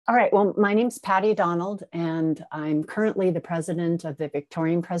All right, well, my name's Patty Donald, and I'm currently the president of the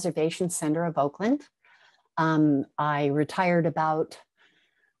Victorian Preservation Center of Oakland. I retired about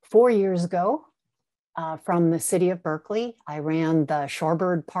 4 years ago from the city of Berkeley. I ran the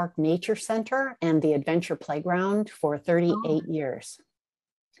Shorebird Park Nature Center and the Adventure Playground for 38 years.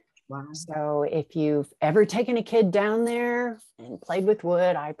 Wow. So if you've ever taken a kid down there and played with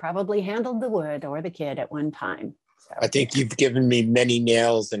wood, I probably handled the wood or the kid at one time. So, I think you've given me many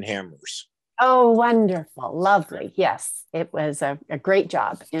nails and hammers. oh, wonderful. Lovely. Yes, it was a great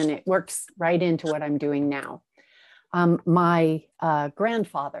job, and it works right into what I'm doing now. My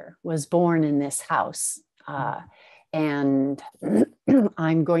grandfather was born in this house, and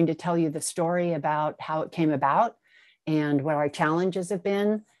I'm going to tell you the story about how it came about and what our challenges have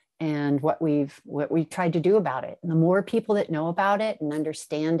been and what we've tried to do about it. And the more people that know about it and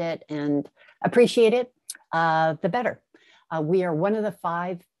understand it and appreciate it, the better. We are one of the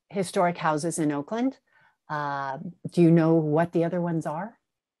 5 historic houses in Oakland. Do you know what the other ones are?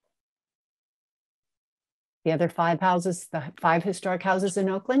 The other 5 houses, the 5 historic houses in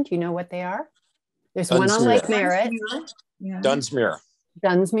Oakland, do you know what they are? There's one on Lake Merritt. Yeah. Dunsmuir.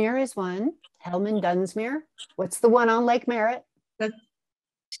 Dunsmuir is one. Hellman Dunsmuir. What's the one on Lake Merritt?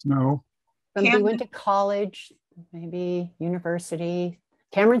 No. Somebody went to college, maybe university.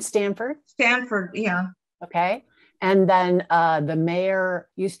 Cameron Stanford. Stanford, yeah. Okay. And then the mayor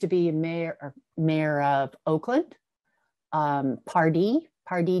used to be mayor of Oakland. Pardee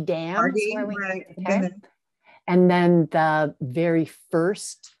Dam. Pardee, where we, right. okay. And then the very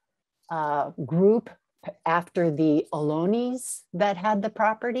first group after the Olonis that had the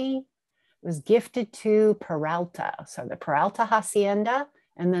property was gifted to Peralta. So the Peralta Hacienda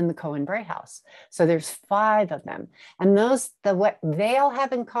and then the Cohen-Bray house. So there's 5 of them. And what they all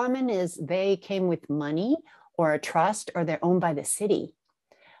have in common is they came with money or a trust, or they're owned by the city.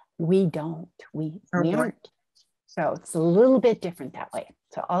 We don't, we aren't. So it's a little bit different that way.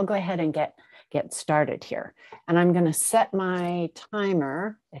 So I'll go ahead and get started here. And I'm gonna set my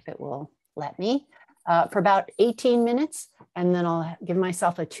timer, if it will let me, for about 18 minutes. And then I'll give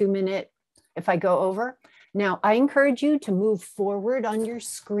myself a 2-minute if I go over. Now, I encourage you to move forward on your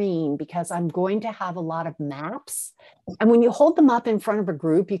screen because I'm going to have a lot of maps. And when you hold them up in front of a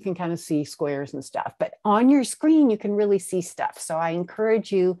group, you can kind of see squares and stuff. But on your screen, you can really see stuff. So I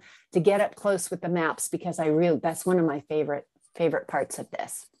encourage you to get up close with the maps because that's one of my favorite parts of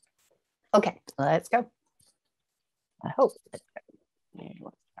this. Okay, let's go. I hope.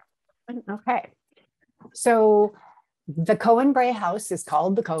 Okay, so the Cohen-Bray house is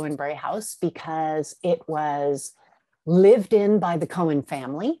called the Cohen-Bray house because it was lived in by the Cohen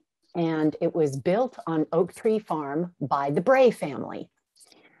family, and it was built on Oak Tree Farm by the Bray family.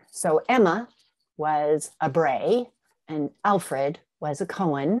 So Emma was a Bray and Alfred was a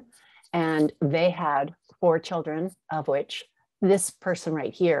Cohen, and they had 4 children, of which this person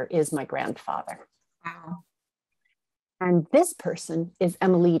right here is my grandfather. Wow. And this person is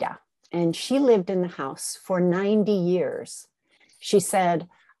Emelita. And she lived in the house for 90 years. She said,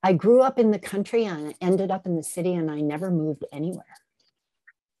 I grew up in the country and I ended up in the city and I never moved anywhere.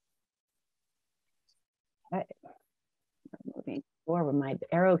 Okay. Moving forward, my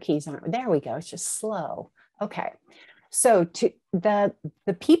arrow keys aren't, there we go, it's just slow. Okay, so the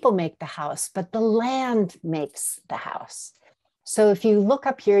people make the house, but the land makes the house. So if you look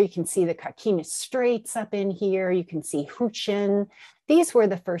up here, you can see the Carquinez Straits up in here. You can see Huchin. These were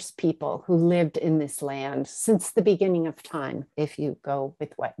the first people who lived in this land since the beginning of time, if you go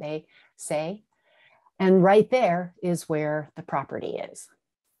with what they say. And right there is where the property is.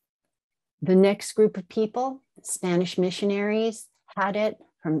 The next group of people, Spanish missionaries, had it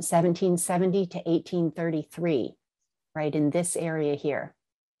from 1770 to 1833, right in this area here.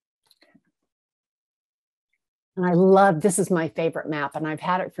 And I love, this is my favorite map, and I've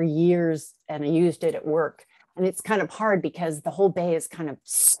had it for years, and I used it at work. And it's kind of hard because the whole bay is kind of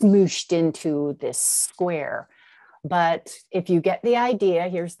smooshed into this square. But if you get the idea,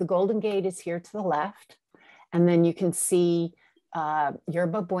 here's the Golden Gate is here to the left. And then you can see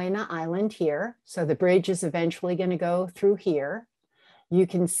Yerba Buena Island here. So the bridge is eventually going to go through here. You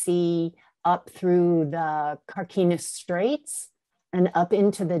can see up through the Carquinez Straits and up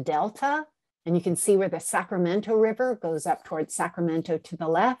into the Delta. And you can see where the Sacramento River goes up towards Sacramento to the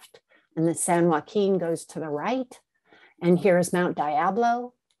left, and the San Joaquin goes to the right. And here's Mount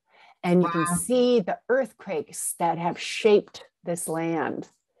Diablo. And you can see the earthquakes that have shaped this land.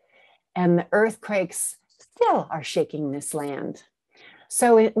 And the earthquakes still are shaking this land.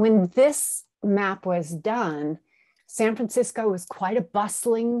 So when this map was done, San Francisco was quite a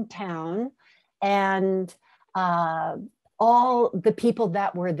bustling town. And all the people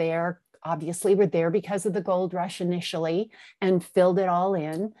that were there obviously were there because of the gold rush initially and filled it all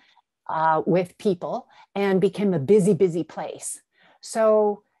in with people and became a busy, busy place.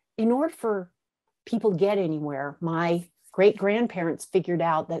 So in order for people to get anywhere, my great-grandparents figured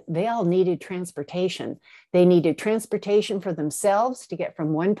out that they all needed transportation. They needed transportation for themselves to get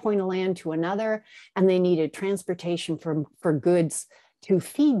from one point of land to another, and they needed transportation for goods to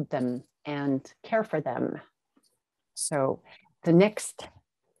feed them and care for them. So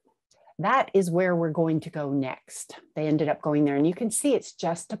that is where we're going to go next. They ended up going there, and you can see it's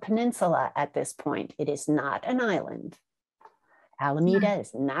just a peninsula at this point. It is not an island. Alameda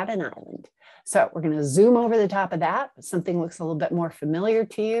is not an island. So we're going to zoom over the top of that. Something looks a little bit more familiar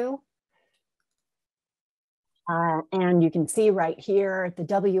to you. And you can see right here, the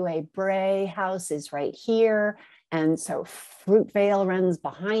W.A. Bray house is right here. And so Fruitvale runs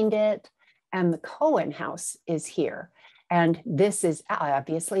behind it. And the Cohen house is here. And this is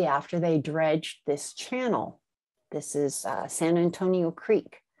obviously after they dredged this channel. This is San Antonio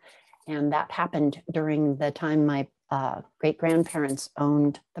Creek. And that happened during the time my great-grandparents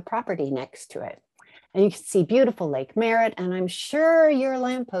owned the property next to it. And you can see beautiful Lake Merritt, and I'm sure your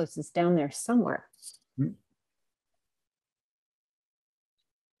lamppost is down there somewhere.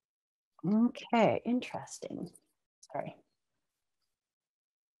 Okay, interesting. Sorry.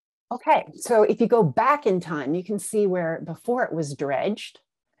 Okay, so if you go back in time, you can see where before it was dredged,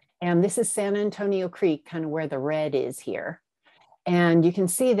 and this is San Antonio Creek, kind of where the red is here. And you can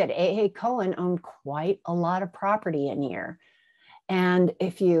see that A.A. Cohen owned quite a lot of property in here. And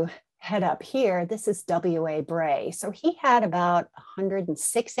if you head up here, this is W.A. Bray. So he had about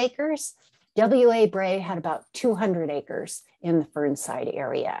 106 acres. W.A. Bray had about 200 acres in the Fernside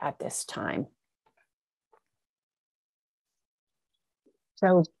area at this time.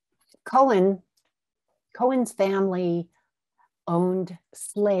 So Cohen's family owned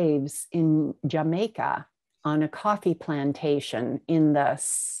slaves in Jamaica on a coffee plantation in the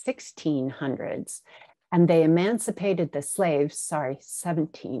 1600s. And they emancipated the slaves, late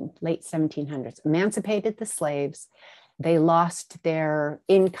 1700s, emancipated the slaves. They lost their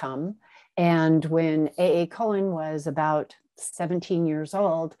income. And when A.A. Cohen was about 17 years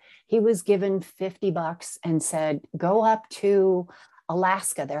old, he was given $50 and said, go up to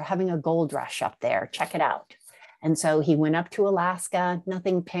Alaska. They're having a gold rush up there. Check it out. And so he went up to Alaska.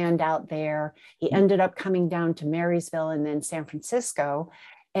 Nothing panned out there. He ended up coming down to Marysville and then San Francisco.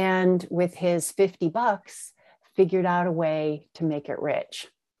 And with his $50, figured out a way to make it rich.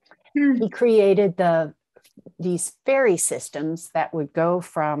 He created these ferry systems that would go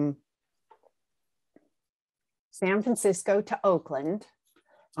from San Francisco to Oakland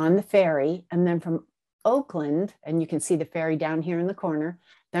on the ferry, and then from Oakland, and you can see the ferry down here in the corner,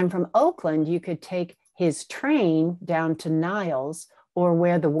 then from Oakland, you could take his train down to Niles or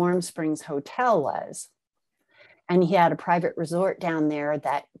where the Warm Springs Hotel was. And he had a private resort down there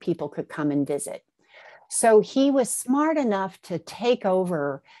that people could come and visit. So he was smart enough to take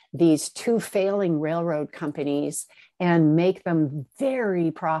over these two failing railroad companies and make them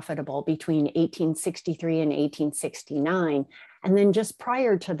very profitable between 1863 and 1869. And then just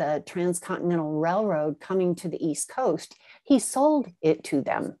prior to the Transcontinental Railroad coming to the East Coast, he sold it to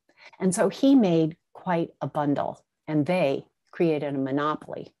them. And so he made quite a bundle, and they created a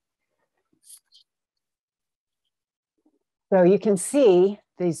monopoly. So you can see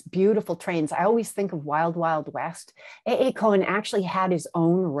these beautiful trains. I always think of Wild Wild West. A.A. Cohen actually had his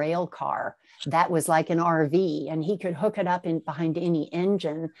own rail car that was like an RV, and he could hook it up behind any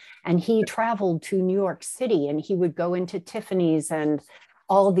engine. And he traveled to New York City, and he would go into Tiffany's and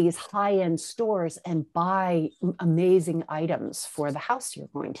all these high-end stores and buy amazing items for the house you're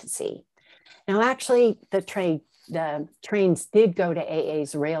going to see. Now, actually, the trains did go to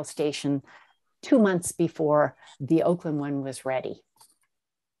A.A.'s rail station 2 months before the Oakland one was ready.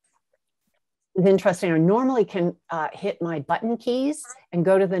 It's interesting. I normally can hit my button keys and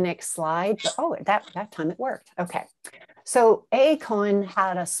go to the next slide, but oh, that time it worked. Okay. So A.A. Cohen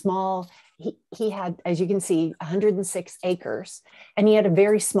had a small, he had, as you can see, 106 acres, and he had a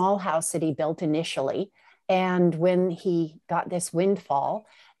very small house that he built initially. And when he got this windfall,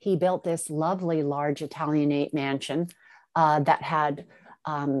 he built this lovely large Italianate mansion that had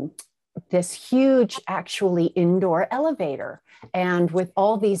this huge, actually indoor elevator. And with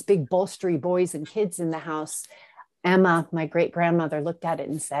all these big bolstery boys and kids in the house, Emma, my great-grandmother, looked at it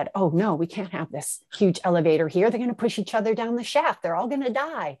and said, oh no, we can't have this huge elevator here. They're going to push each other down the shaft. They're all going to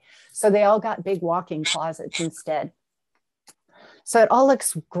die. So they all got big walk-in closets instead. So it all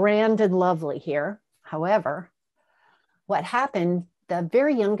looks grand and lovely here. However, what happened, the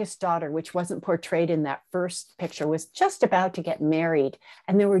very youngest daughter, which wasn't portrayed in that first picture, was just about to get married,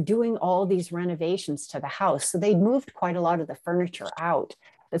 and they were doing all these renovations to the house. So they moved quite a lot of the furniture out.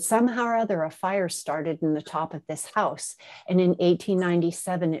 But somehow or other, a fire started in the top of this house. And in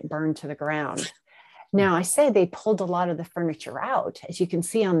 1897, it burned to the ground. Now, I say they pulled a lot of the furniture out. As you can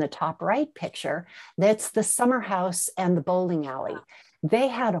see on the top right picture, that's the summer house and the bowling alley. They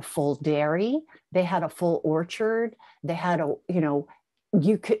had a full dairy, they had a full orchard, they had a,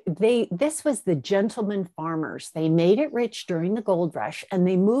 this was the gentleman farmers. They made it rich during the gold rush, and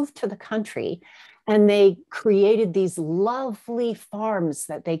they moved to the country, and they created these lovely farms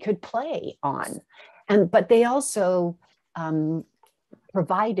that they could play on. But they also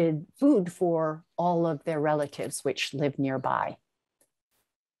provided food for all of their relatives, which lived nearby.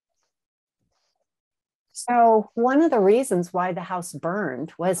 So one of the reasons why the house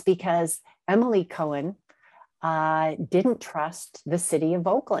burned was because Emily Cohen didn't trust the city of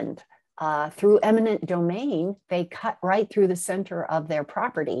Oakland. Through eminent domain, they cut right through the center of their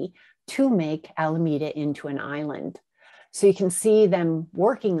property to make Alameda into an island. So you can see them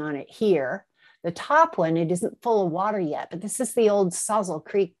working on it here. The top one, it isn't full of water yet, but this is the old Sawzell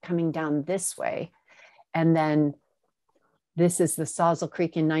Creek coming down this way. And then this is the Sawzell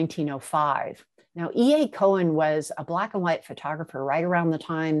Creek in 1905. Now, E.A. Cohen was a black and white photographer right around the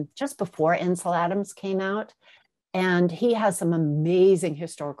time, just before Ansel Adams came out. And he has some amazing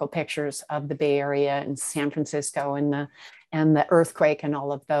historical pictures of the Bay Area and San Francisco and the earthquake and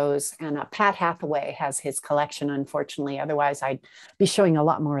all of those. And Pat Hathaway has his collection, unfortunately. Otherwise, I'd be showing a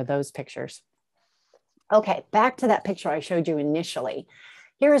lot more of those pictures. Okay, back to that picture I showed you initially.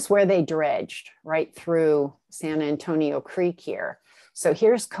 Here's where they dredged right through San Antonio Creek here. So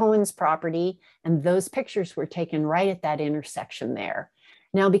here's Cohen's property, and those pictures were taken right at that intersection there.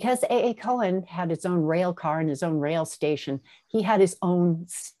 Now, because A.A. Cohen had his own rail car and his own rail station, he had his own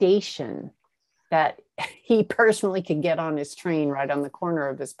station that he personally could get on his train right on the corner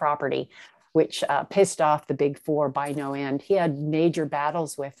of his property, which pissed off the big four by no end. He had major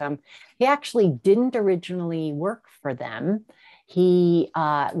battles with them. He actually didn't originally work for them. He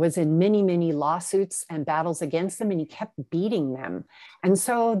was in many, many lawsuits and battles against them, and he kept beating them. And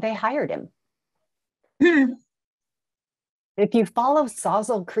so they hired him. If you follow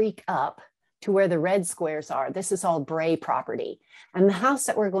Sawzell Creek up to where the red squares are, this is all Bray property. And the house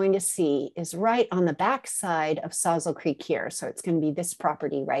that we're going to see is right on the back side of Sawzell Creek here. So it's going to be this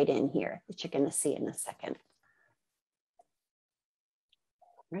property right in here that you're going to see in a second.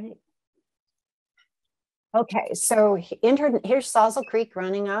 Right. Okay, so here's Sawzell Creek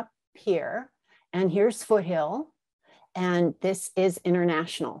running up here, and here's Foothill, and this is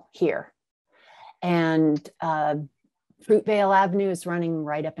International here. And Fruitvale Avenue is running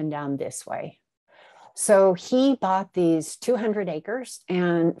right up and down this way. So he bought these 200 acres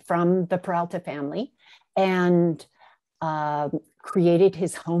from the Peralta family and created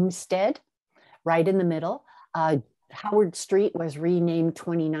his homestead right in the middle. Howard Street was renamed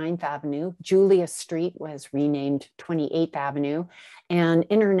 29th Avenue. Julia Street was renamed 28th Avenue. And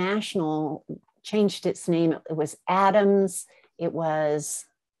International changed its name. It was Adams. It was,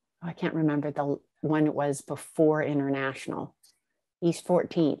 I can't remember the one it was before International. East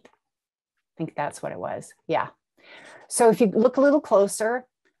 14th. I think that's what it was. Yeah. So if you look a little closer,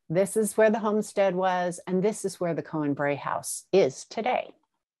 this is where the homestead was, and this is where the Cohen-Bray house is today.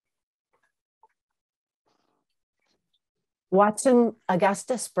 Watson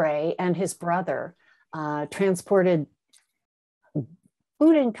Augustus Bray and his brother transported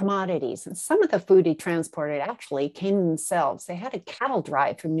food and commodities. And some of the food he transported actually came themselves. They had a cattle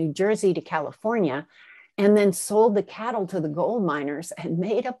drive from New Jersey to California and then sold the cattle to the gold miners and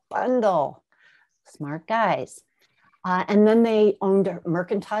made a bundle. Smart guys. And then they owned a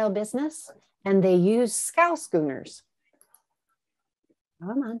mercantile business and they used scow schooners.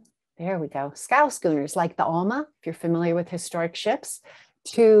 Come on. There we go. Scow schooners like the Alma, if you're familiar with historic ships,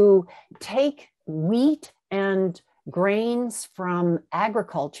 to take wheat and grains from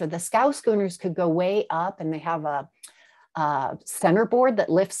agriculture. The scow schooners could go way up, and they have a centerboard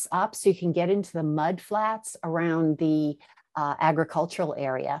that lifts up so you can get into the mud flats around the agricultural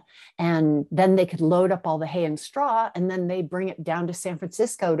area. And then they could load up all the hay and straw, and then they bring it down to San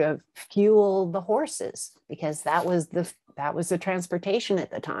Francisco to fuel the horses, because that was the transportation at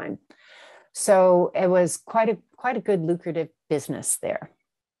the time. So it was quite a good lucrative business there.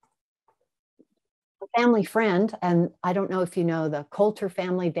 A family friend, and I don't know if you know the Coulter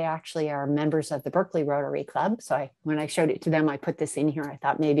family, they actually are members of the Berkeley Rotary Club. So when I showed it to them, I put this in here. I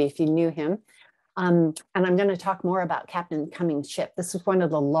thought maybe if you knew him. And I'm going to talk more about Captain Cummings' ship. This was one of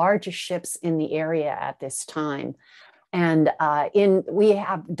the largest ships in the area at this time. And we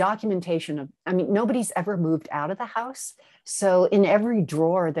have documentation of, I mean, nobody's ever moved out of the house. So in every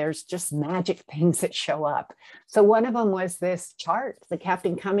drawer, there's just magic things that show up. So one of them was this chart that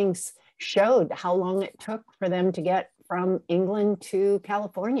Captain Cummings showed how long it took for them to get from England to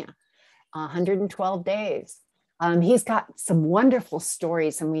California, 112 days. He's got some wonderful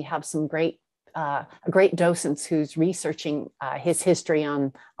stories, and we have some great docents who's researching his history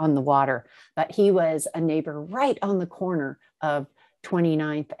on the water. But he was a neighbor right on the corner of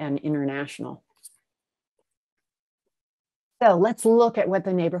 29th and International. So let's look at what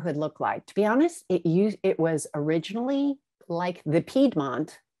the neighborhood looked like. To be honest, it was originally like the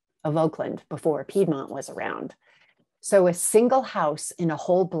Piedmont of Oakland before Piedmont was around. So a single house in a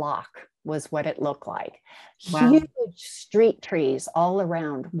whole block was what it looked like. Wow. Huge street trees all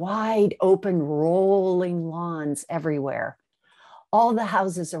around, wide open rolling lawns everywhere. All the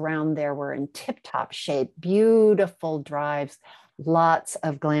houses around there were in tip-top shape, beautiful drives, lots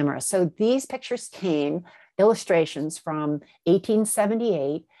of glamour. So these pictures came, illustrations from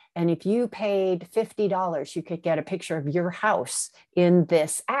 1878. And if you paid $50, you could get a picture of your house in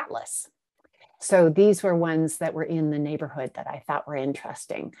this atlas. So these were ones that were in the neighborhood that I thought were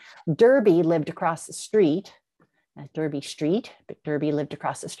interesting. Derby lived across the street, Derby Street, but Derby lived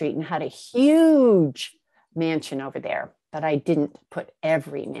across the street and had a huge mansion over there, but I didn't put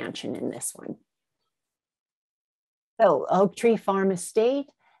every mansion in this one. So Oak Tree Farm Estate,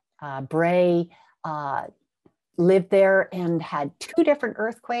 Bray lived there and had two different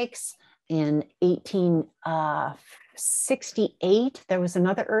earthquakes. In 1868, there was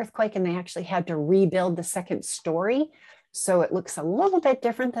another earthquake, and they actually had to rebuild the second story. So it looks a little bit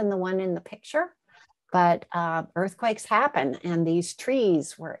different than the one in the picture, but earthquakes happen, and these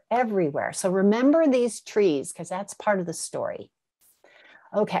trees were everywhere. So remember these trees, because that's part of the story.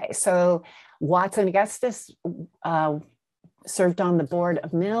 Okay, so Watson Augustus served on the Board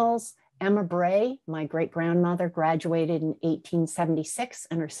of Mills. Emma Bray, my great-grandmother, graduated in 1876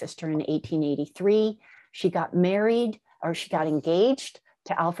 and her sister in 1883. She got married, or she got engaged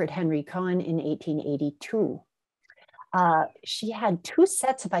to Alfred Henry Cohen in 1882. She had two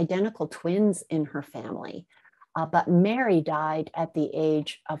sets of identical twins in her family, but Mary died at the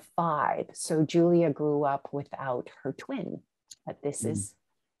age of 5. So Julia grew up without her twin, but this is,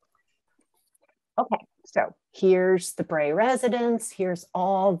 okay. So here's the Bray residence. Here's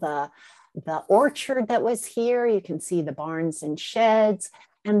all the orchard that was here. You can see the barns and sheds.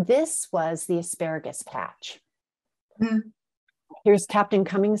 And this was the asparagus patch. Mm. Here's Captain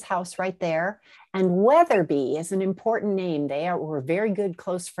Cummings' house right there. And Weatherby is an important name. They were very good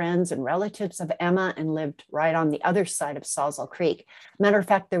close friends and relatives of Emma and lived right on the other side of Sawsall Creek. Matter of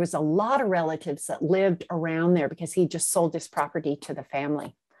fact, there was a lot of relatives that lived around there because he just sold his property to the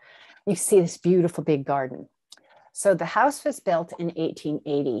family. You see this beautiful big garden. So the house was built in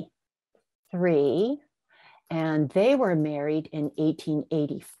 1883, and they were married in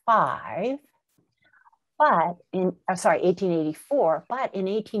 1885, but in, 1884, but in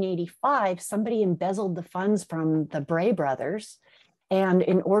 1885, somebody embezzled the funds from the Bray brothers, and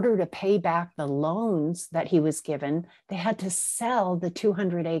in order to pay back the loans that he was given, they had to sell the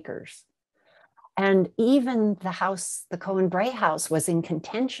 200 acres. And even the house, the Cohen-Bray house, was in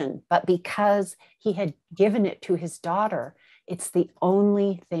contention, but because he had given it to his daughter, it's the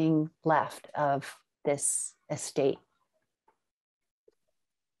only thing left of this estate.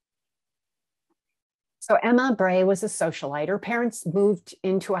 So Emma Bray was a socialite. Her parents moved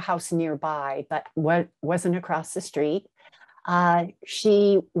into a house nearby, but wasn't across the street.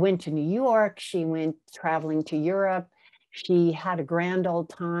 She went to New York. She went traveling to Europe. She had a grand old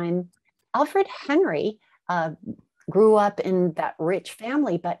time. Alfred Henry grew up in that rich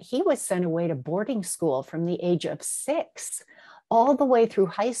family, but he was sent away to boarding school from the age of 6 all the way through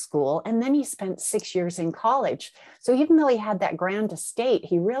high school. And then he spent 6 years in college. So even though he had that grand estate,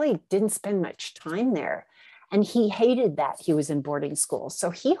 he really didn't spend much time there. And he hated that he was in boarding school.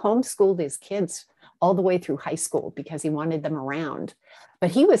 So he homeschooled his kids all the way through high school because he wanted them around.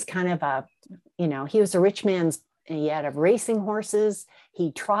 But he was kind of a, he was a rich man's. He had racing horses.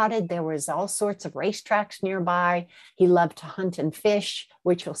 He trotted. There was all sorts of racetracks nearby. He loved to hunt and fish,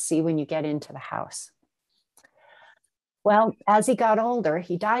 which you'll see when you get into the house. Well, as he got older,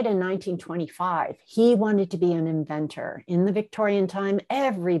 he died in 1925. He wanted to be an inventor. In the Victorian time,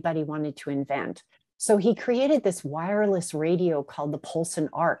 everybody wanted to invent. So he created this wireless radio called the Pulse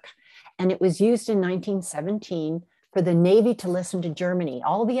Arc, and it was used in 1917 for the Navy to listen to Germany.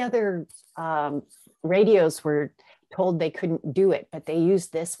 All the other radios were told they couldn't do it, but they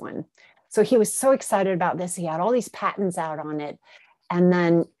used this one. So he was so excited about this. He had all these patents out on it. And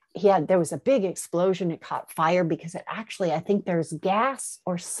then there was a big explosion. It caught fire because it actually, I think there's gas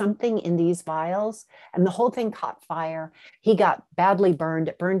or something in these vials, and the whole thing caught fire. He got badly burned.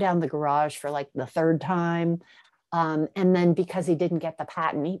 It burned down the garage for like the third time. And then because he didn't get the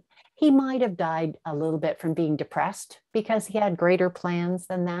patent, he might have died a little bit from being depressed because he had greater plans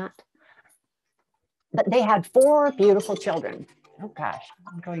than that. But they had 4 beautiful children. Oh gosh,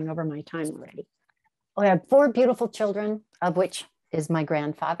 I'm going over my time already. We had 4 beautiful children, of which is my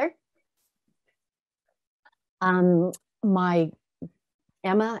grandfather. My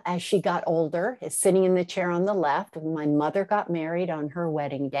Emma, as she got older, is sitting in the chair on the left. My mother got married on her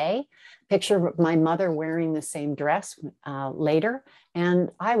wedding day. Picture of my mother wearing the same dress later.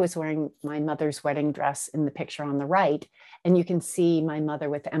 And I was wearing my mother's wedding dress in the picture on the right. And you can see my mother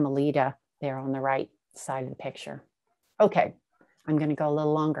with Emelita there on the right side of the picture. Okay, I'm going to go a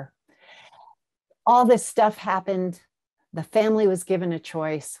little longer. All this stuff happened. The family was given a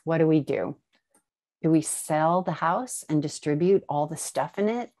choice. What do we do? Do we sell the house and distribute all the stuff in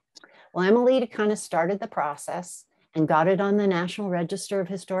it? Well, Emelita kind of started the process and got it on the National Register of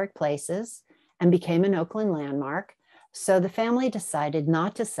Historic Places and became an Oakland landmark. So the family decided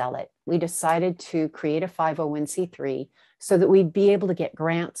not to sell it. We decided to create a 501c3 so that we'd be able to get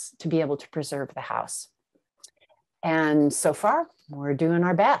grants to be able to preserve the house. And so far, we're doing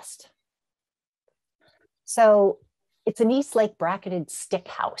our best. So it's an East Lake bracketed stick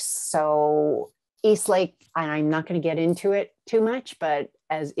house. So East Lake, I'm not going to get into it too much, but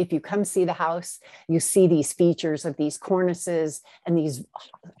as if you come see the house, you see these features of these cornices and these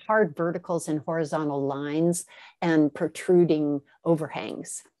hard verticals and horizontal lines and protruding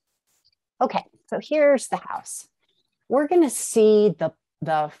overhangs. Okay, so here's the house. We're going to see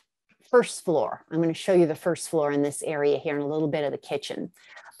the first floor. I'm going to show you the first floor in this area here and a little bit of the kitchen.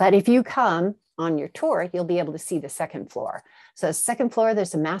 But if you come on your tour, you'll be able to see the second floor. So second floor,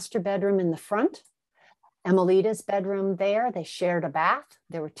 there's a master bedroom in the front. Emelita's bedroom there, they shared a bath.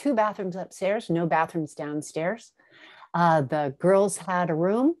 There were 2 bathrooms upstairs, no bathrooms downstairs. The girls had a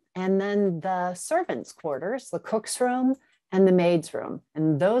room, and then the servants' quarters, the cook's room and the maid's room.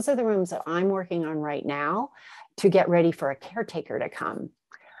 And those are the rooms that I'm working on right now to get ready for a caretaker to come.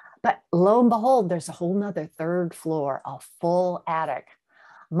 But lo and behold, there's a whole nother 3rd floor, a full attic.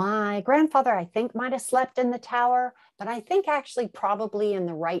 My grandfather, I think, might have slept in the tower, but I think actually probably in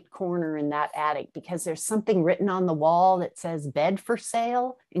the right corner in that attic because there's something written on the wall that says bed for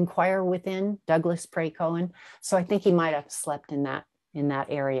sale, inquire within, Douglas Pray Cohen. So I think he might have slept in that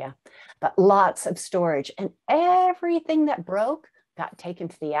area, but lots of storage and everything that broke got taken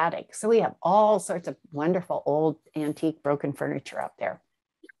to the attic. So we have all sorts of wonderful old antique broken furniture up there.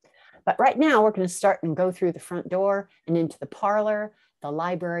 But right now we're going to start and go through the front door and into the parlor, the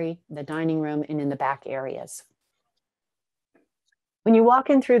library, the dining room, and in the back areas. When you walk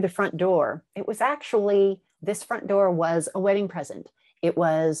in through the front door, it was actually, this front door was a wedding present. It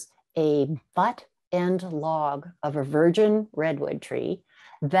was a butt end log of a virgin redwood tree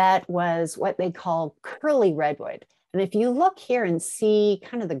that was what they call curly redwood. And if you look here and see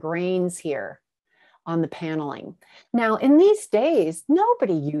kind of the grains here on the paneling. Now, in these days,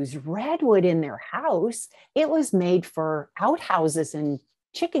 nobody used redwood in their house. It was made for outhouses and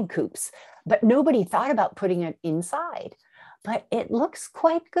chicken coops, but nobody thought about putting it inside. But it looks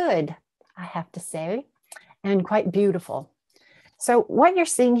quite good, I have to say, and quite beautiful. So what you're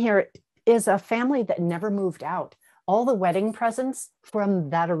seeing here is a family that never moved out. All the wedding presents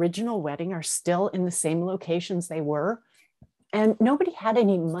from that original wedding are still in the same locations they were. And nobody had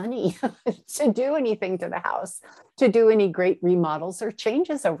any money to do anything to the house, to do any great remodels or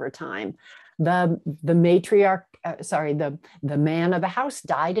changes over time. The matriarch, the man of the house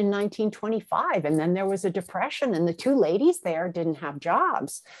died in 1925, and then there was a depression, and the 2 ladies there didn't have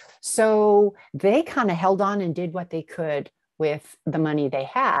jobs. So they kind of held on and did what they could with the money they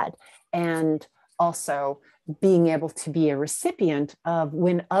had, and also being able to be a recipient of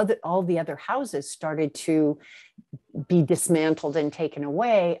when all the other houses started to be dismantled and taken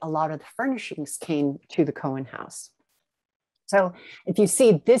away, a lot of the furnishings came to the Cohen house. So if you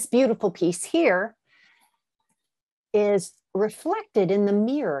see this beautiful piece here is reflected in the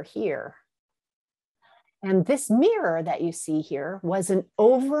mirror here. And this mirror that you see here was an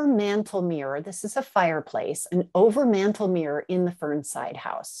over-mantel mirror. This is a fireplace, an over-mantel mirror in the Fernside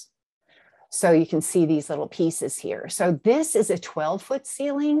house. So you can see these little pieces here. So this is a 12-foot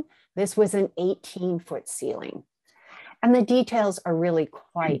ceiling. This was an 18-foot ceiling. And the details are really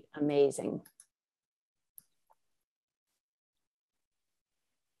quite amazing.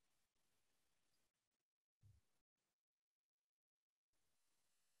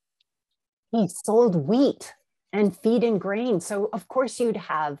 He sold wheat and feed in grain. So of course you'd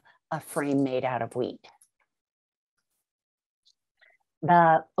have a frame made out of wheat.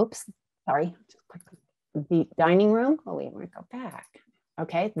 The dining room. Oh, wait, we're gonna go back.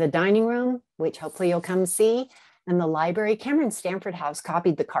 Okay, the dining room, which hopefully you'll come see, and the library. Cameron Stanford House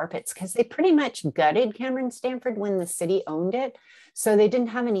copied the carpets because they pretty much gutted Cameron Stanford when the city owned it. So they didn't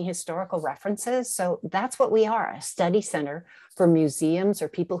have any historical references. So that's what we are, a study center for museums or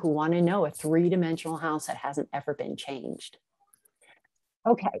people who want to know a three-dimensional house that hasn't ever been changed.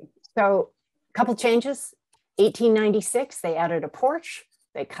 Okay, so a couple changes. 1896, they added a porch,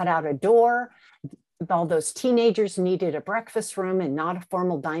 they cut out a door. All those teenagers needed a breakfast room and not a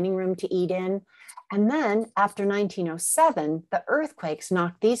formal dining room to eat in. And then after 1907, the earthquakes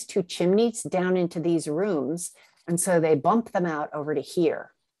knocked these two chimneys down into these rooms. And so they bumped them out over to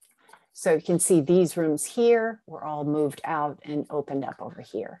here. So you can see these rooms here were all moved out and opened up over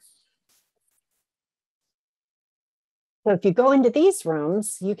here. So if you go into these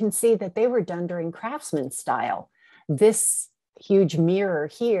rooms, you can see that they were done during craftsman style. This huge mirror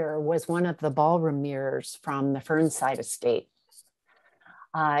here was one of the ballroom mirrors from the Fernside estate.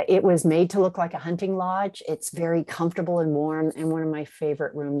 It was made to look like a hunting lodge. It's very comfortable and warm and one of my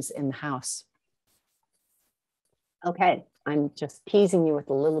favorite rooms in the house. Okay, I'm just teasing you with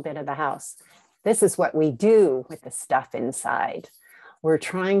a little bit of the house. This is what we do with the stuff inside. We're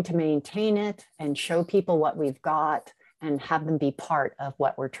trying to maintain it and show people what we've got and have them be part of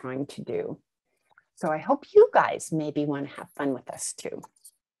what we're trying to do. So I hope you guys maybe want to have fun with us too.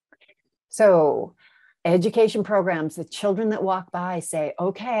 So education programs, the children that walk by say,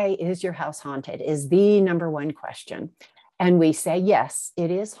 okay, is your house haunted? Is the #1 question. And we say, yes, it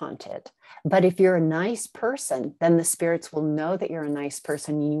is haunted. But if you're a nice person, then the spirits will know that you're a nice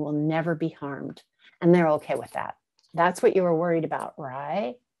person and you will never be harmed. And they're okay with that. That's what you were worried about,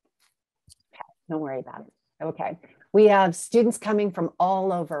 right? Okay, don't worry about it. Okay. We have students coming from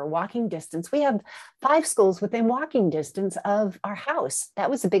all over, walking distance. We have 5 schools within walking distance of our house. That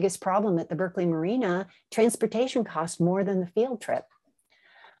was the biggest problem at the Berkeley Marina. Transportation cost more than the field trip.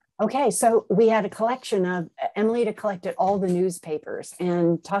 Okay, so we had a collection of, Emily collected all the newspapers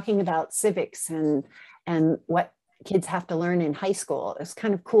and talking about civics and what kids have to learn in high school. It was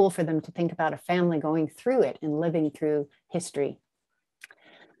kind of cool for them to think about a family going through it and living through history.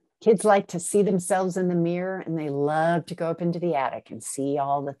 Kids like to see themselves in the mirror and they love to go up into the attic and see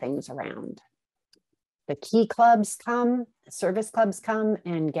all the things around. The key clubs come, service clubs come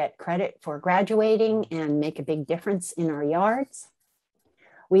and get credit for graduating and make a big difference in our yards.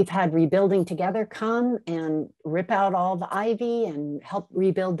 We've had Rebuilding Together come and rip out all the ivy and help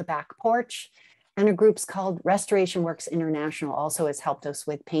rebuild the back porch. And a group's called Restoration Works International also has helped us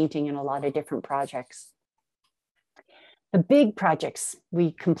with painting and a lot of different projects. The big projects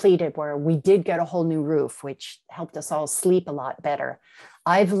we completed were we did get a whole new roof, which helped us all sleep a lot better.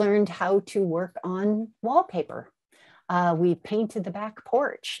 I've learned how to work on wallpaper. We painted the back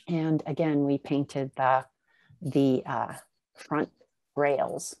porch. And again, we painted the front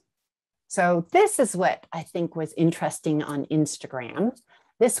rails. So this is what I think was interesting on Instagram.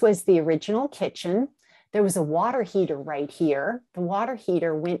 This was the original kitchen. There was a water heater right here. The water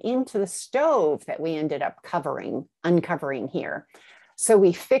heater went into the stove that we ended up uncovering here. So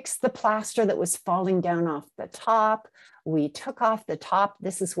we fixed the plaster that was falling down off the top. We took off the top.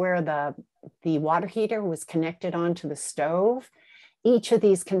 This is where the water heater was connected onto the stove. Each of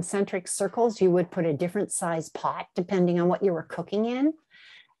these concentric circles, you would put a different size pot depending on what you were cooking in.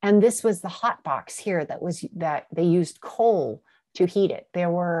 And this was the hot box here that they used coal to heat it. There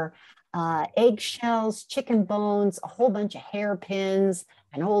were eggshells, chicken bones, a whole bunch of hairpins,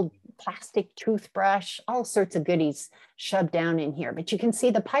 an old plastic toothbrush, all sorts of goodies shoved down in here. But you can see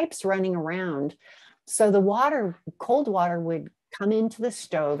the pipes running around. So the water, cold water would come into the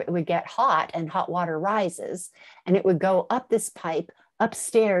stove, it would get hot and hot water rises, and it would go up this pipe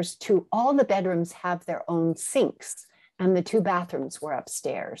upstairs to all the bedrooms have their own sinks, and the 2 bathrooms were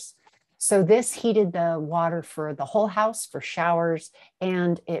upstairs. So this heated the water for the whole house for showers,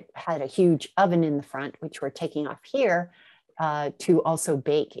 and it had a huge oven in the front, which we're taking off here to also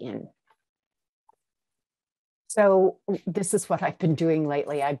bake in. So this is what I've been doing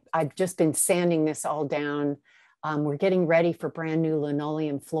lately. I've just been sanding this all down. We're getting ready for brand new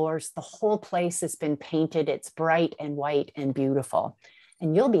linoleum floors. The whole place has been painted. It's bright and white and beautiful,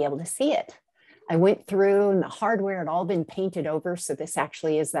 and you'll be able to see it. I went through and the hardware had all been painted over. So this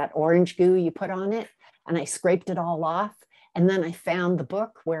actually is that orange goo you put on it. And I scraped it all off. And then I found the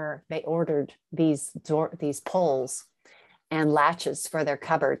book where they ordered these pulls and latches for their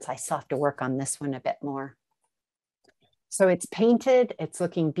cupboards. I still have to work on this one a bit more. So it's painted, it's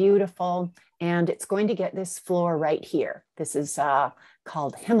looking beautiful, and it's going to get this floor right here. This is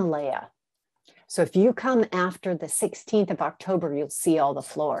called Himalaya. So if you come after the 16th of October, you'll see all the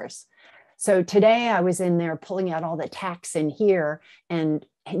floors. So today I was in there pulling out all the tacks in here and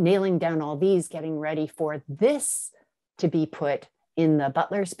nailing down all these, getting ready for this to be put in the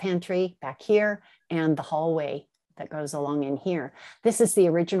butler's pantry back here and the hallway that goes along in here. This is the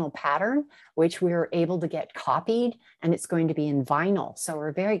original pattern, which we were able to get copied, and it's going to be in vinyl. So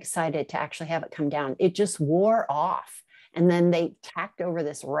we're very excited to actually have it come down. It just wore off. And then they tacked over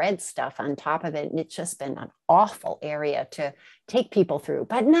this red stuff on top of it. And it's just been an awful area to take people through,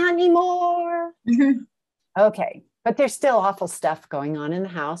 but not anymore. Okay, but there's still awful stuff going on in the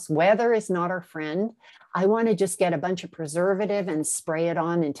house. Weather is not our friend. I want to just get a bunch of preservative and spray it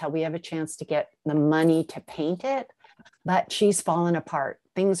on until we have a chance to get the money to paint it. But she's fallen apart.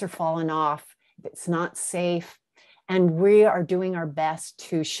 Things are falling off. It's not safe. And we are doing our best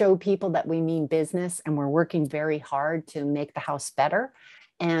to show people that we mean business, and we're working very hard to make the house better.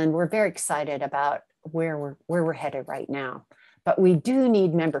 And we're very excited about where we're headed right now. But we do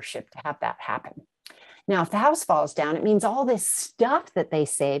need membership to have that happen. Now, if the house falls down, it means all this stuff that they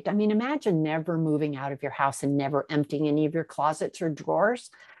saved. I mean, imagine never moving out of your house and never emptying any of your closets or drawers.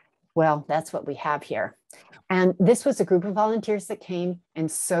 Well, that's what we have here. And this was a group of volunteers that came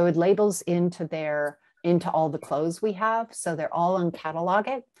and sewed labels into all the clothes we have. So they're all on Catalog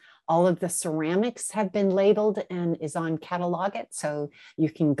It. All of the ceramics have been labeled and is on Catalog It. So you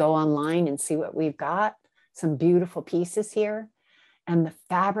can go online and see what we've got. Some beautiful pieces here. And the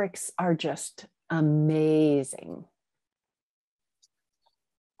fabrics are just amazing.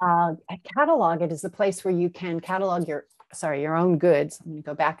 Catalog It is a place where you can catalog your own goods. I'm going to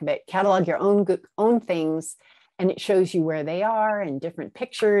go back a bit. Catalog your own things, and it shows you where they are and different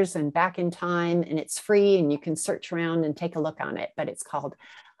pictures and back in time, and it's free and you can search around and take a look on it, but it's called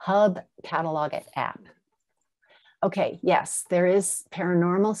Hub Catalog It app. Okay, yes, there is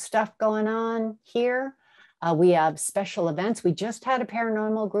paranormal stuff going on here. We have special events. We just had a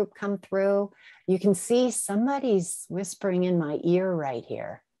paranormal group come through. You can see somebody's whispering in my ear right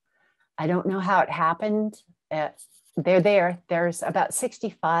here. I don't know how it happened. They're there. There's about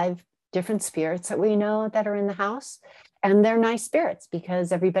 65 different spirits that we know that are in the house. And they're nice spirits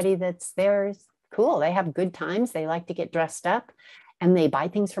because everybody that's there is cool. They have good times. They like to get dressed up and they buy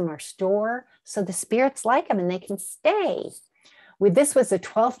things from our store. So the spirits like them and they can stay. This was a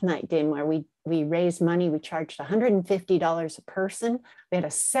 12th night din where we raised money. We charged $150 a person. We had a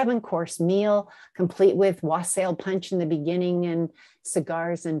 7-course meal complete with wassail punch in the beginning and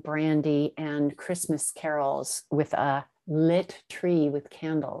cigars and brandy and Christmas carols with a lit tree with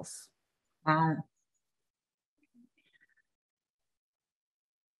candles. Wow.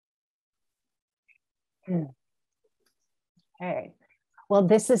 Okay. Well,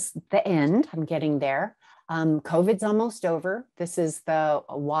 this is the end. I'm getting there. COVID's almost over. This is the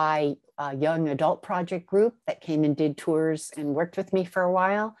Y Young Adult Project group that came and did tours and worked with me for a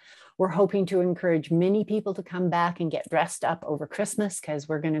while. We're hoping to encourage many people to come back and get dressed up over Christmas because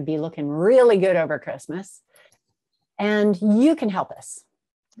we're going to be looking really good over Christmas. And you can help us.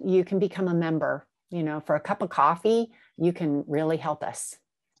 You can become a member, for a cup of coffee, you can really help us.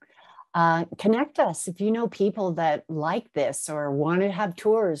 Connect us if you know people that like this or want to have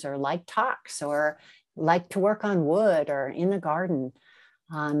tours or like talks or like to work on wood or in the garden.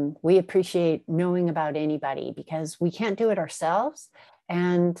 We appreciate knowing about anybody because we can't do it ourselves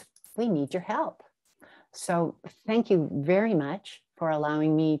and we need your help. So thank you very much for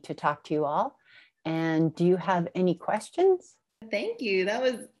allowing me to talk to you all. And do you have any questions? Thank you.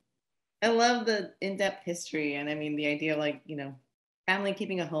 I love the in-depth history. And I mean, the idea of family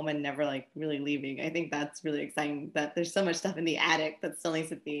keeping a home and never really leaving. I think that's really exciting that there's so much stuff in the attic that still needs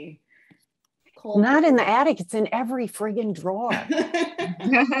to be cold. Not in the attic, it's in every friggin' drawer.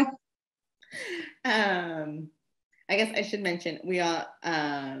 I guess I should mention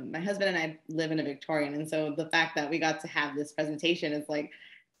my husband and I live in a Victorian, and so the fact that we got to have this presentation is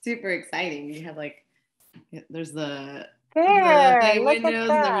super exciting. You have there's the bay windows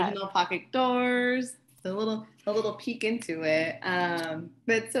and the original pocket doors, a little peek into it.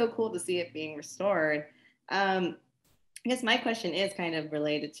 But it's so cool to see it being restored. I guess my question is kind of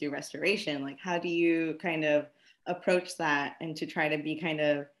related to restoration. How do you kind of approach that and to try to be kind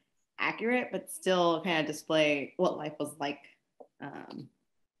of accurate, but still kind of display what life was like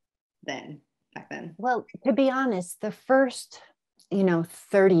back then? Well, to be honest, the first,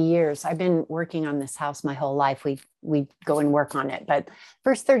 30 years, I've been working on this house my whole life. We go and work on it, but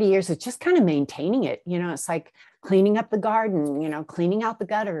first 30 years, it's just kind of maintaining it. It's like cleaning up the garden, cleaning out the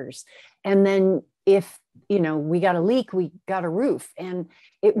gutters. And then if, we got a leak, we got a roof. And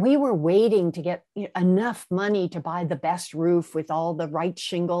we were waiting to get enough money to buy the best roof with all the right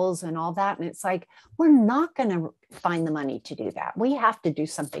shingles and all that. And it's like, we're not going to find the money to do that. We have to do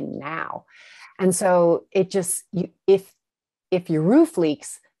something now. And so it just, if your roof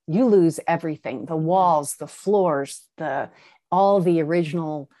leaks, you lose everything, the walls, the floors, all the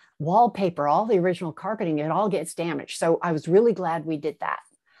original wallpaper, all the original carpeting, it all gets damaged. So I was really glad we did that.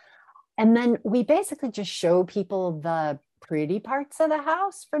 And then we basically just show people the pretty parts of the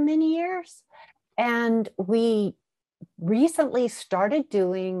house for many years. And we recently started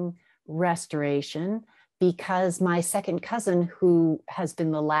doing restoration because my second cousin, who has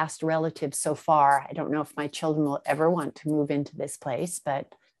been the last relative so far, I don't know if my children will ever want to move into this place,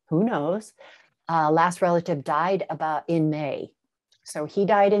 but who knows? Last relative died in May. So he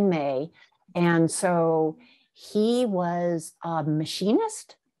died in May. And so he was a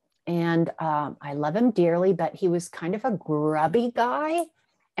machinist. And I love him dearly, but he was kind of a grubby guy.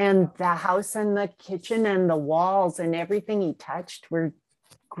 And the house and the kitchen and the walls and everything he touched were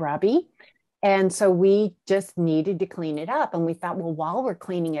grubby. And so we just needed to clean it up. And we thought, well, while we're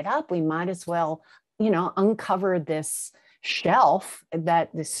cleaning it up, we might as well, uncover this shelf that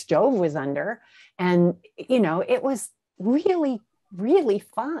the stove was under. And, it was really, really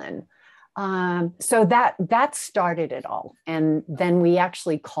fun. So that started it all. And then we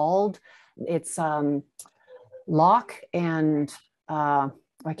actually called, it's Locke and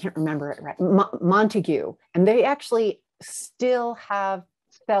I can't remember it right, Montague. And they actually still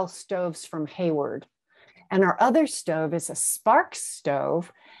sell stoves from Hayward. And our other stove is a spark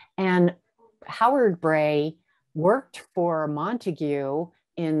stove. And Cohen-Bray worked for Montague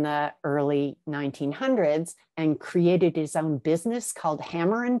in the early 1900s and created his own business called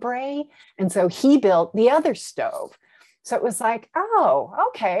Hammer and Bray. And so he built the other stove. So it was like, oh,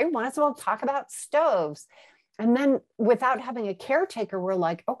 okay, might as well talk about stoves. And then without having a caretaker, we're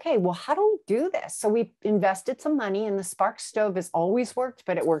like, okay, well, how do we do this? So we invested some money, and the spark stove has always worked,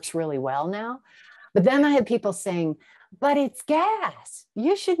 but it works really well now. But then I had people saying, but it's gas.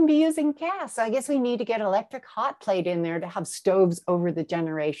 You shouldn't be using gas. So I guess we need to get electric hot plate in there to have stoves over the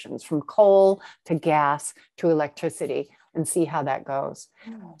generations, from coal to gas to electricity, and see how that goes.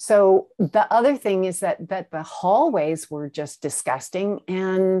 So the other thing is that the hallways were just disgusting.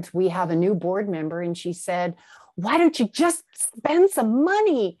 And we have a new board member, and she said, why don't you just spend some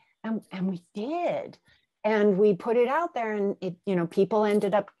money? And we did. And we put it out there, and people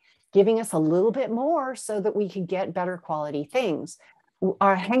ended up giving us a little bit more so that we could get better quality things.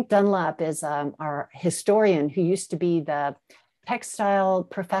 Our Hank Dunlap is our historian, who used to be the textile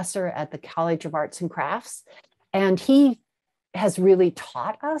professor at the College of Arts and Crafts. And he has really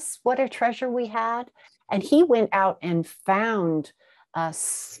taught us what a treasure we had. And he went out and found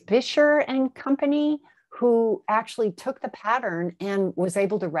Fisher and Company, who actually took the pattern and was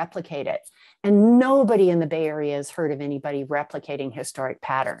able to replicate it. And nobody in the Bay Area has heard of anybody replicating historic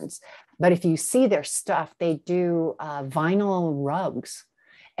patterns. But if you see their stuff, they do vinyl rugs.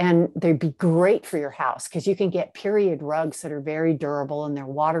 And they'd be great for your house, because you can get period rugs that are very durable and they're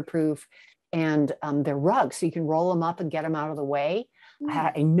waterproof, and they're rugs. So you can roll them up and get them out of the way.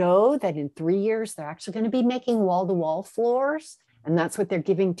 I know that in 3 years, they're actually going to be making wall-to-wall floors. And that's what they're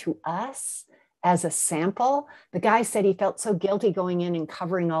giving to us as a sample. The guy said he felt so guilty going in and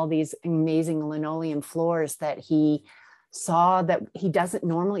covering all these amazing linoleum floors that he saw that he doesn't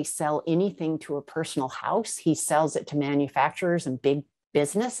normally sell anything to a personal house. He sells it to manufacturers and big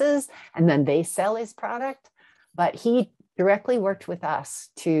businesses, and then they sell his product. But he directly worked with us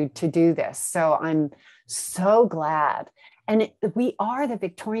to do this. So I'm so glad. And we are the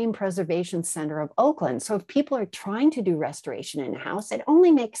Victorian Preservation Center of Oakland. So if people are trying to do restoration in a house, it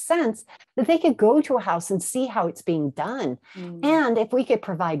only makes sense that they could go to a house and see how it's being done. And if we could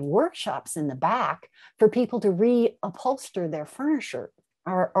provide workshops in the back for people to reupholster their furniture,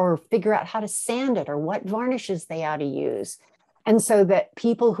 or figure out how to sand it, or what varnishes they ought to use. And so that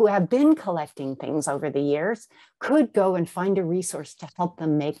people who have been collecting things over the years could go and find a resource to help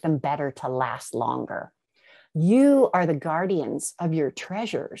them make them better, to last longer. You are the guardians of your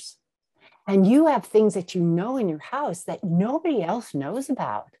treasures, and you have things that you know in your house that nobody else knows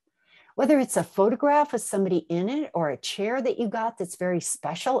about. Whether it's a photograph of somebody in it, or a chair that you got that's very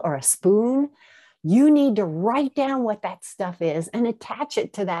special, or a spoon, you need to write down what that stuff is and attach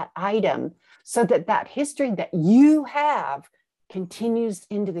it to that item, so that that history that you have continues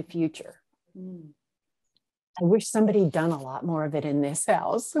into the future. I wish somebody had done a lot more of it in this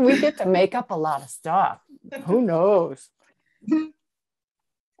house. We get to make up a lot of stuff. Who knows?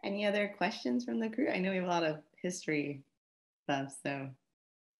 Any other questions from the crew? I know we have a lot of history stuff, so.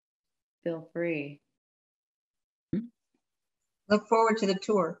 feel free. Look forward to the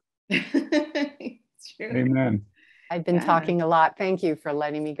tour. It's true. Amen. I've been Yeah. talking a lot. Thank you for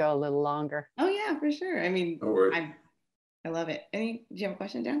letting me go a little longer. Oh yeah, for sure. I mean, No worries. I love it. Do you have a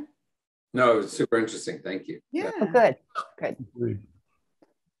question, Dan? No, it's super interesting. Thank you. Yeah. Oh, good, good, Agreed.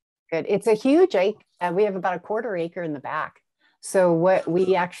 good. It's a huge acre. We have about a 1/4 acre in the back. So what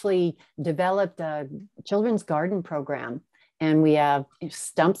we actually developed a children's garden program, and we have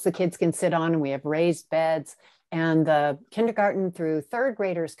stumps the kids can sit on, and we have raised beds. And the kindergarten through 3rd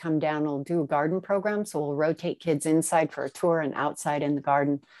graders come down and we'll do a garden program. So we'll rotate kids inside for a tour and outside in the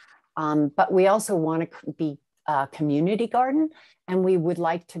garden. But we also want to be a community garden, and we would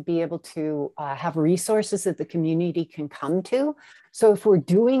like to be able to have resources that the community can come to. So if we're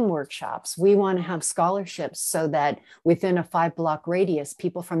doing workshops, we want to have scholarships so that within a 5-block radius,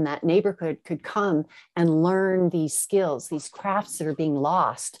 people from that neighborhood could come and learn these skills, these crafts that are being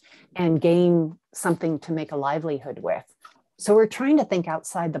lost, and gain something to make a livelihood with. So we're trying to think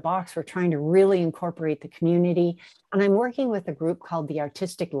outside the box. We're trying to really incorporate the community. And I'm working with a group called the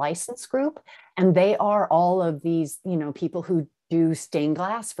Artistic License Group. And they are all of these, people who do stained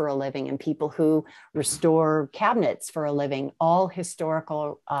glass for a living and people who restore cabinets for a living, all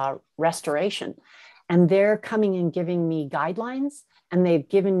historical restoration. And they're coming and giving me guidelines, and they've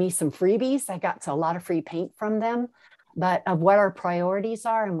given me some freebies. I got a lot of free paint from them, but of what our priorities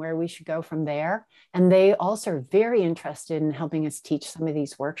are and where we should go from there. And they also are very interested in helping us teach some of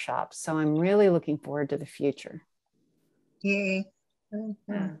these workshops. So I'm really looking forward to the future. Yay.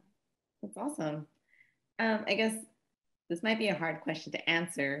 Yeah, that's awesome. I guess this might be a hard question to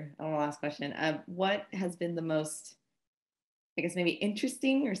answer. Oh, last question. What has been the most, I guess, maybe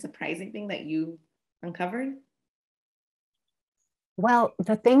interesting or surprising thing that you uncovered? Well,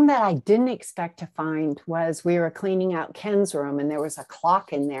 the thing that I didn't expect to find was we were cleaning out Ken's room and there was a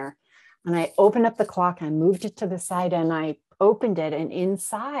clock in there. And I opened up the clock, I moved it to the side, and I opened it, and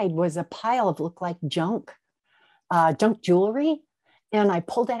inside was a pile of looked like junk jewelry. And I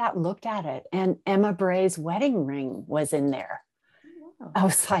pulled it out and looked at it, and Emma Bray's wedding ring was in there. Wow. I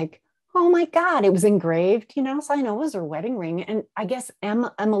was like, oh my God, it was engraved, so I know it was her wedding ring. And I guess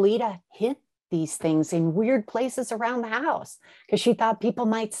Emelita hid these things in weird places around the house because she thought people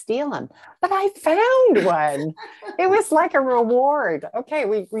might steal them. But I found one. It was like a reward. Okay,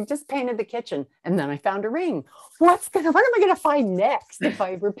 we just painted the kitchen, and then I found a ring. What am I going to find next if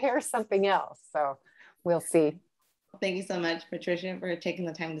I repair something else? So we'll see. Thank you so much, Patricia, for taking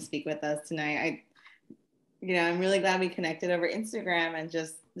the time to speak with us tonight. I'm really glad we connected over Instagram, and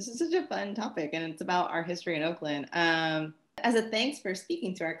this is such a fun topic, and it's about our history in Oakland. As a thanks for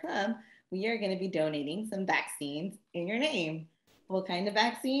speaking to our club, we are going to be donating some vaccines in your name. What kind of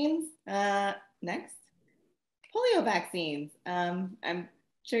vaccines? Next, polio vaccines. I'm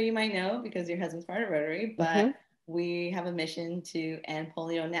sure you might know because your husband's part of Rotary, but we have a mission to end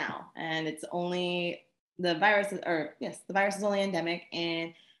polio now, and it's only the virus is only endemic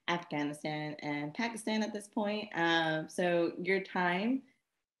in Afghanistan and Pakistan at this point. So your time,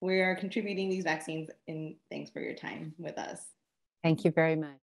 we are contributing these vaccines, and thanks for your time with us. Thank you very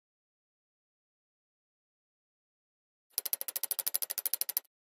much.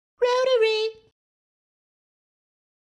 Rotary.